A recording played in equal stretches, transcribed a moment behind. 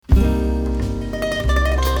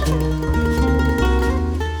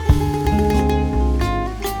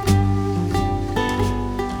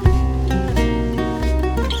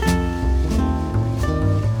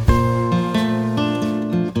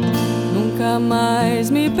mais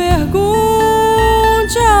me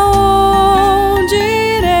pergunte aonde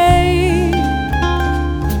irei.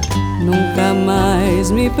 Nunca mais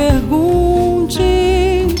me pergunte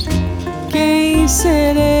quem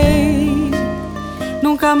serei.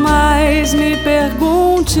 Nunca mais me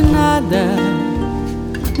pergunte nada.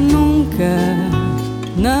 Nunca,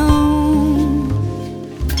 não.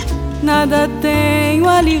 Nada tenho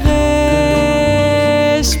a lhe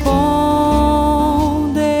responder.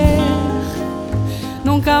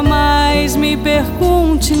 Nunca mais me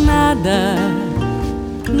pergunte nada.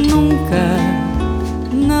 Nunca,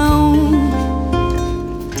 não.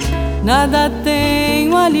 Nada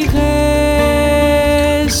tenho a lhe responder.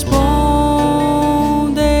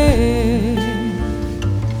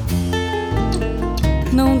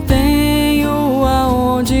 Não tenho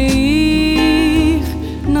aonde ir,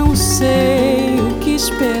 não sei o que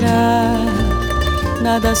esperar.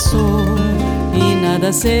 Nada sou e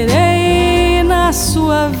nada serei na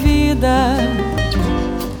sua vida.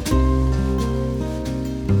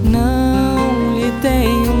 Não lhe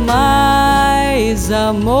tenho mais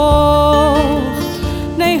amor,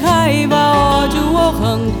 nem raiva, ódio ou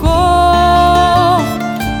rancor,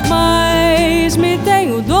 mas me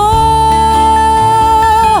tenho dor.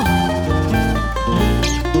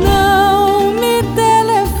 Não me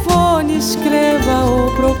telefone, escreva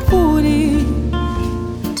ou procure.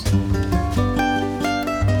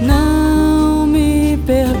 Não me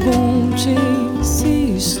pergunte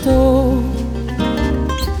se estou.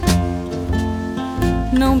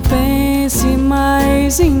 Não pense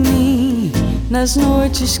mais em mim nas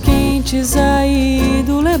noites quentes aí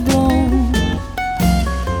do Leblon.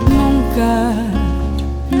 Nunca,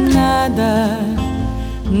 nada,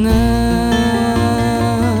 não.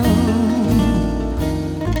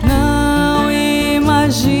 Não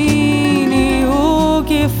imagine o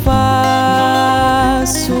que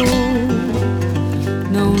faço.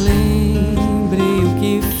 Não lembre o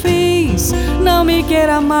que fiz. Não me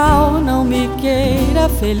queira mal, não me queira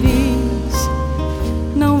feliz.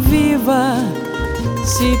 Não viva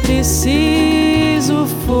se preciso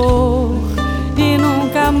for. E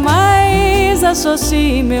nunca mais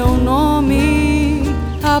associe meu nome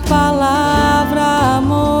à palavra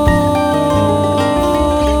amor.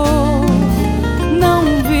 Não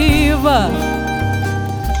viva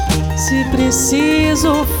se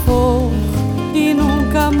preciso for. E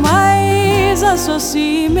nunca mais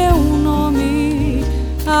associe meu nome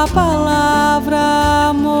à palavra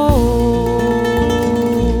amor.